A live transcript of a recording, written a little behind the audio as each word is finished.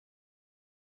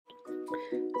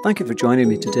Thank you for joining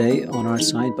me today on our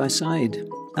Side by Side.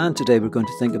 And today we're going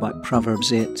to think about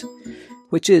Proverbs 8,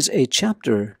 which is a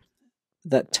chapter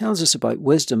that tells us about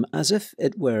wisdom as if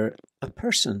it were a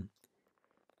person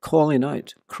calling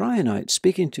out, crying out,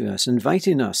 speaking to us,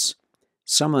 inviting us,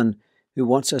 someone who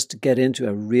wants us to get into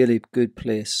a really good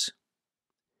place.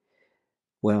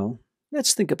 Well,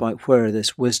 let's think about where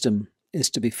this wisdom is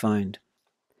to be found.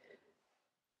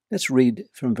 Let's read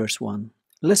from verse 1.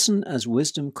 Listen as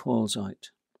wisdom calls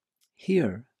out.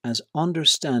 Hear as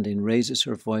understanding raises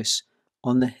her voice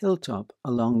on the hilltop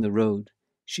along the road.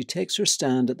 She takes her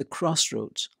stand at the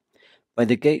crossroads, by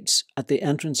the gates at the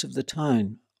entrance of the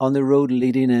town. On the road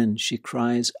leading in, she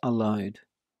cries aloud.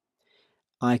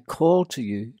 I call to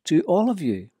you, to all of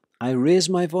you. I raise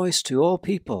my voice to all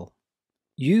people.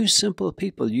 You simple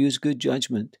people use good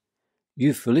judgment.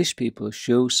 You foolish people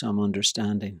show some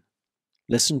understanding.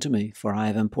 Listen to me, for I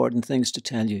have important things to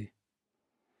tell you.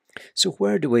 So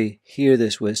where do we hear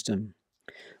this wisdom?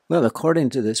 Well,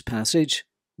 according to this passage,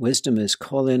 wisdom is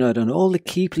calling out on all the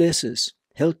key places: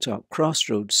 hilltop,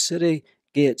 crossroads, city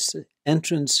gates,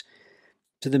 entrance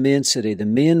to the main city, the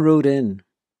main road in.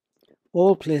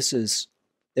 All places,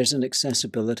 there's an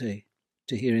accessibility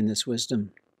to hearing this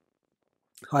wisdom.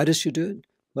 How does she do it?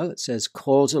 Well, it says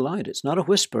calls aloud. It's not a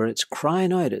whisper, it's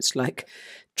crying out. It's like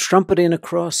trumpeting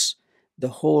across the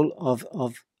whole of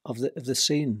the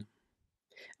scene.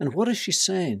 And what is she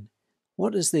saying?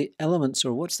 What is the elements,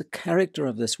 or what's the character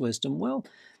of this wisdom? Well,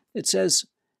 it says,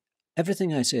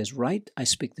 everything I say is right. I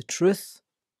speak the truth.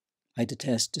 I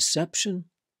detest deception.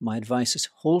 My advice is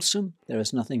wholesome. There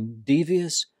is nothing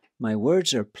devious. My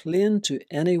words are plain to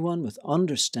anyone with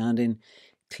understanding,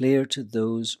 clear to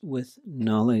those with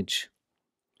knowledge.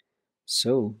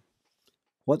 So,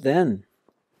 what then?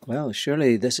 Well,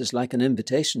 surely this is like an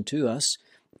invitation to us.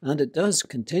 And it does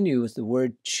continue with the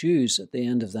word choose at the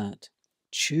end of that.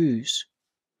 Choose.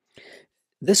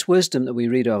 This wisdom that we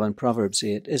read of in Proverbs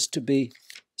 8 is to be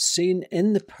seen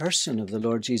in the person of the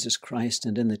Lord Jesus Christ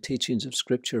and in the teachings of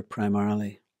Scripture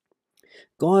primarily.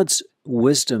 God's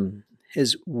wisdom,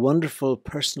 his wonderful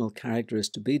personal character, is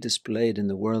to be displayed in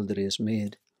the world that he has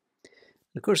made.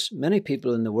 Of course, many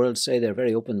people in the world say they're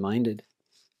very open-minded,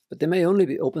 but they may only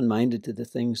be open-minded to the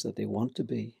things that they want to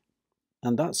be.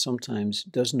 And that sometimes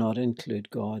does not include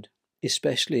God,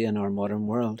 especially in our modern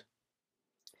world.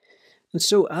 And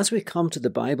so as we come to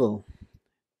the Bible,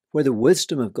 where the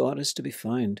wisdom of God is to be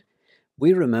found,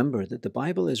 we remember that the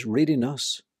Bible is reading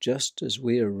us just as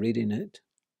we are reading it.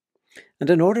 And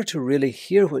in order to really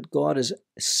hear what God is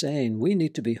saying, we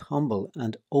need to be humble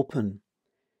and open,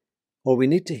 or we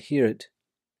need to hear it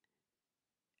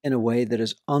in a way that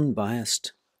is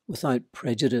unbiased, without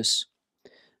prejudice.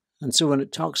 And so when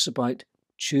it talks about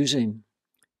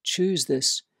choose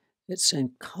this, it's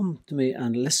saying, come to me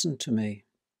and listen to me.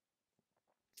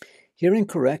 Hearing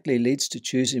correctly leads to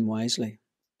choosing wisely.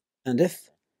 And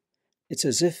it's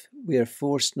as if we are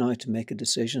forced now to make a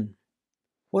decision.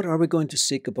 What are we going to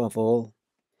seek above all?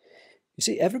 You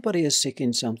see, everybody is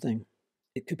seeking something.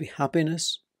 It could be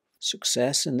happiness,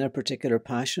 success in their particular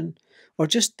passion, or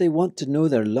just they want to know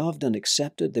they're loved and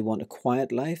accepted. They want a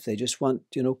quiet life. They just want,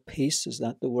 peace. Is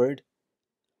that the word?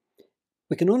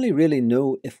 We can only really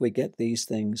know if we get these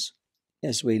things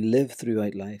as we live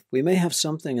throughout life. We may have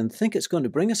something and think it's going to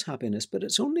bring us happiness, but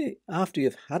it's only after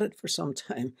you've had it for some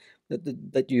time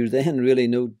that you then really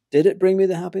know, did it bring me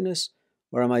the happiness,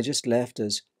 or am I just left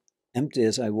as empty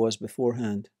as I was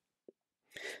beforehand?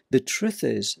 The truth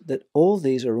is that all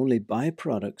these are only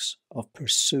byproducts of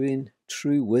pursuing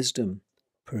true wisdom,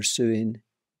 pursuing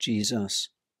Jesus.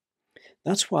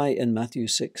 That's why in Matthew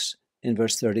 6, in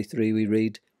verse 33, we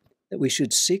read that we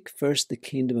should seek first the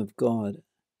kingdom of God,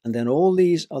 and then all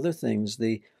these other things,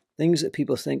 the things that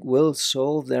people think will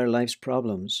solve their life's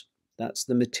problems, that's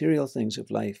the material things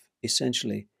of life,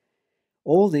 essentially,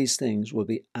 all these things will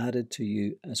be added to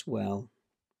you as well.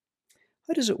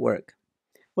 How does it work?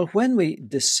 Well, when we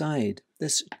decide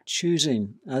this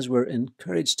choosing, as we're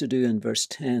encouraged to do in verse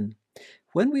 10,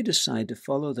 when we decide to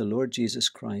follow the Lord Jesus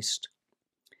Christ,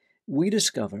 we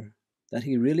discover that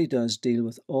he really does deal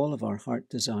with all of our heart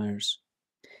desires.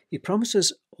 He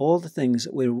promises all the things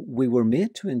that we were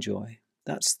made to enjoy.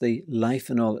 That's the life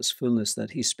in all its fullness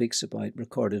that he speaks about,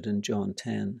 recorded in John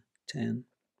 10:10.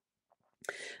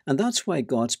 And that's why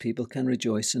God's people can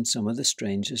rejoice in some of the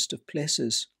strangest of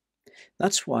places.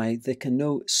 That's why they can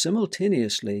know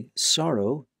simultaneously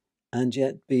sorrow and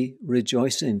yet be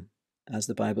rejoicing, as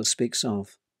the Bible speaks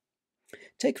of.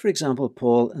 Take, for example,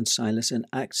 Paul and Silas in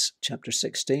Acts chapter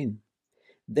 16.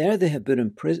 There they've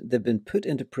been put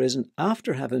into prison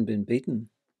after having been beaten.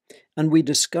 And we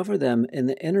discover them in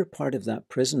the inner part of that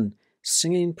prison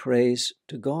singing praise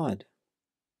to God.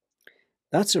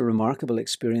 That's a remarkable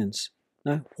experience.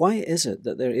 Now, why is it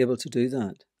that they're able to do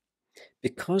that?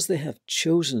 Because they have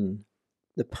chosen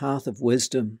the path of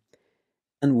wisdom.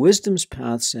 And wisdom's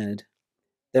path said,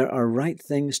 there are right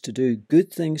things to do,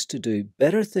 good things to do,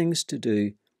 better things to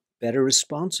do, better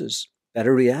responses,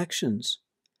 better reactions.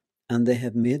 And they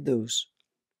have made those.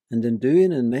 And in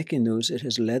doing and making those, it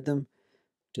has led them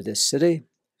to this city,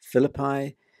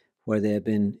 Philippi, where they have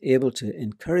been able to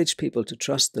encourage people to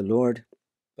trust the Lord.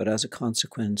 But as a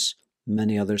consequence,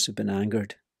 many others have been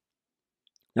angered.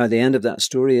 Now, the end of that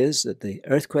story is that the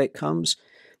earthquake comes.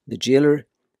 The jailer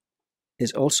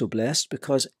is also blessed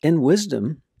because in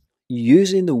wisdom,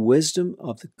 using the wisdom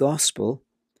of the gospel,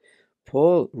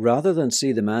 Paul, rather than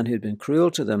see the man who had been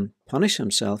cruel to them punish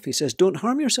himself, he says, don't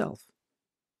harm yourself.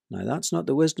 Now, that's not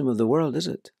the wisdom of the world, is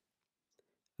it?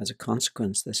 As a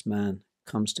consequence, this man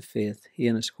comes to faith, he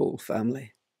and his whole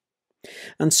family.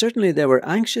 And certainly there were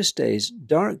anxious days,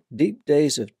 dark, deep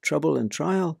days of trouble and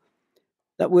trial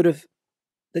that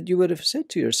you would have said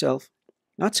to yourself,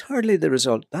 that's hardly the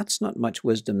result. That's not much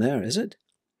wisdom there, is it?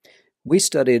 We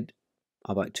studied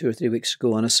about 2 or 3 weeks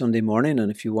ago on a Sunday morning, and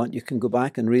if you want, you can go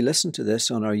back and re-listen to this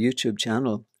on our YouTube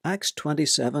channel, Acts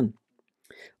 27,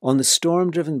 on the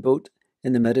storm-driven boat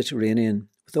in the Mediterranean,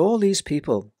 with all these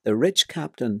people, the rich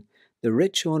captain, the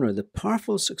rich owner, the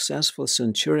powerful, successful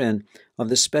centurion of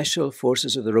the special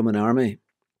forces of the Roman army.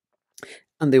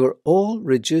 And they were all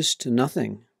reduced to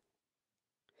nothing.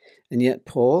 And yet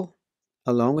Paul,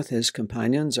 along with his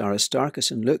companions, Aristarchus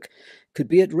and Luke, could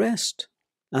be at rest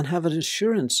and have an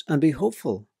assurance and be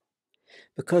hopeful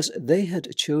because they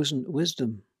had chosen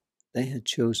wisdom. They had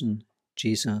chosen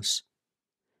Jesus.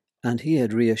 And he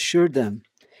had reassured them.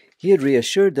 He had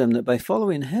reassured them that by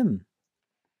following him,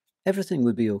 everything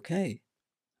would be okay.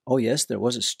 Oh yes, there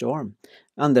was a storm,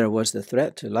 and there was the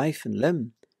threat to life and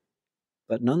limb,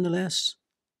 but nonetheless,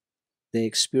 they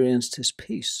experienced his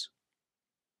peace.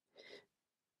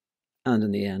 And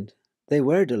in the end, they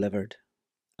were delivered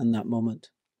in that moment.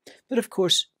 But of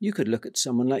course, you could look at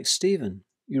someone like Stephen.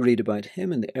 You read about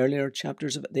him in the earlier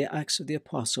chapters of the Acts of the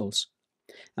Apostles,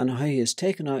 and how he is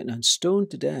taken out and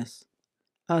stoned to death,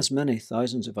 as many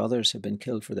thousands of others have been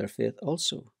killed for their faith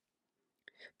also.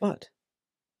 But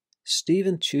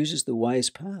Stephen chooses the wise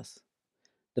path.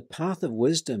 The path of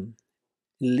wisdom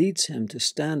leads him to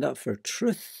stand up for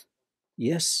truth.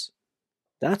 Yes,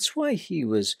 that's why he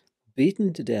was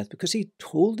beaten to death, because he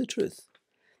told the truth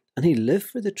and he lived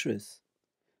for the truth.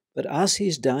 But as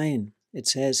he's dying, it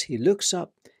says he looks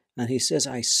up and he says,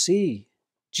 I see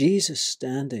Jesus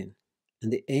standing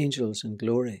and the angels in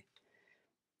glory.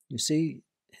 You see,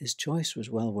 his choice was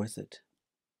well worth it.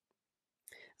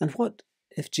 And what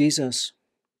if Jesus,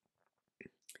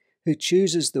 who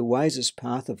chooses the wisest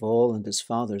path of all and his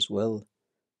Father's will,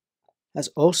 has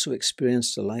also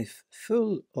experienced a life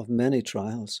full of many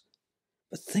trials?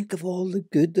 But think of all the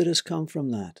good that has come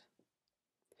from that.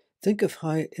 Think of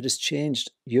how it has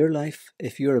changed your life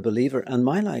if you're a believer, and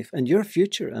my life, and your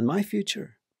future, and my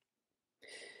future.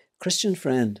 Christian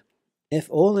friend, if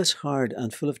all is hard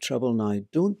and full of trouble now,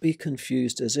 don't be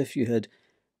confused as if you had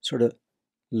sort of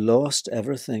lost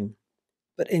everything.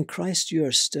 But in Christ you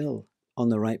are still on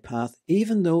the right path,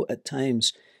 even though at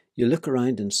times you look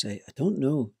around and say, I don't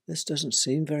know, this doesn't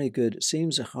seem very good. It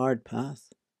seems a hard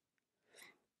path.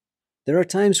 There are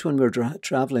times when we're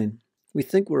traveling, we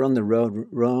think we're on the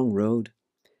wrong road.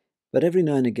 But every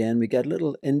now and again we get a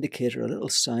little indicator, a little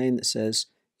sign that says,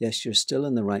 yes, you're still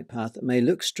on the right path. It may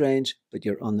look strange, but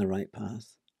you're on the right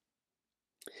path.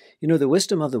 You know, the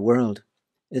wisdom of the world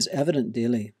is evident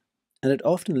daily, and it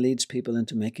often leads people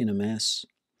into making a mess.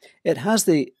 It has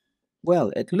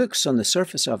it looks on the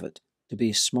surface of it to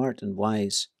be smart and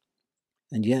wise,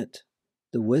 and yet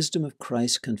the wisdom of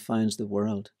Christ confounds the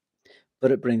world,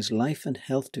 but it brings life and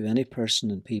health to any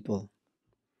person and people.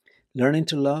 Learning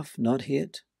to love, not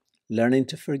hate, learning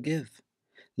to forgive,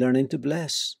 learning to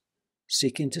bless,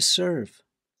 seeking to serve,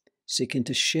 seeking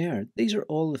to share. These are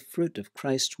all the fruit of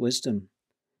Christ's wisdom,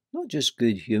 not just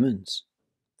good humans.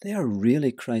 They are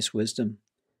really Christ's wisdom.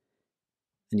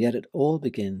 And yet it all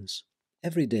begins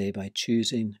every day by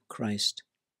choosing Christ.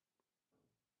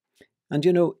 And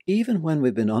you know, even when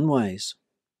we've been unwise,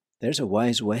 there's a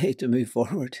wise way to move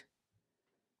forward.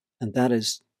 And that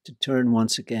is to turn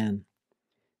once again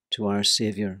to our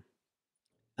Saviour,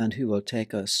 and who will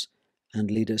take us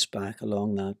and lead us back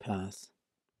along that path.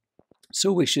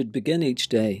 So we should begin each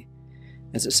day,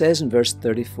 as it says in verse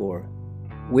 34,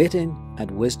 waiting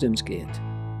at wisdom's gate.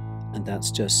 And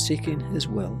that's just seeking his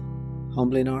will,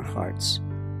 humbling our hearts.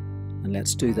 And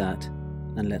let's do that.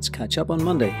 And let's catch up on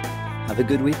Monday Have a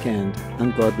good weekend,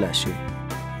 and God bless you.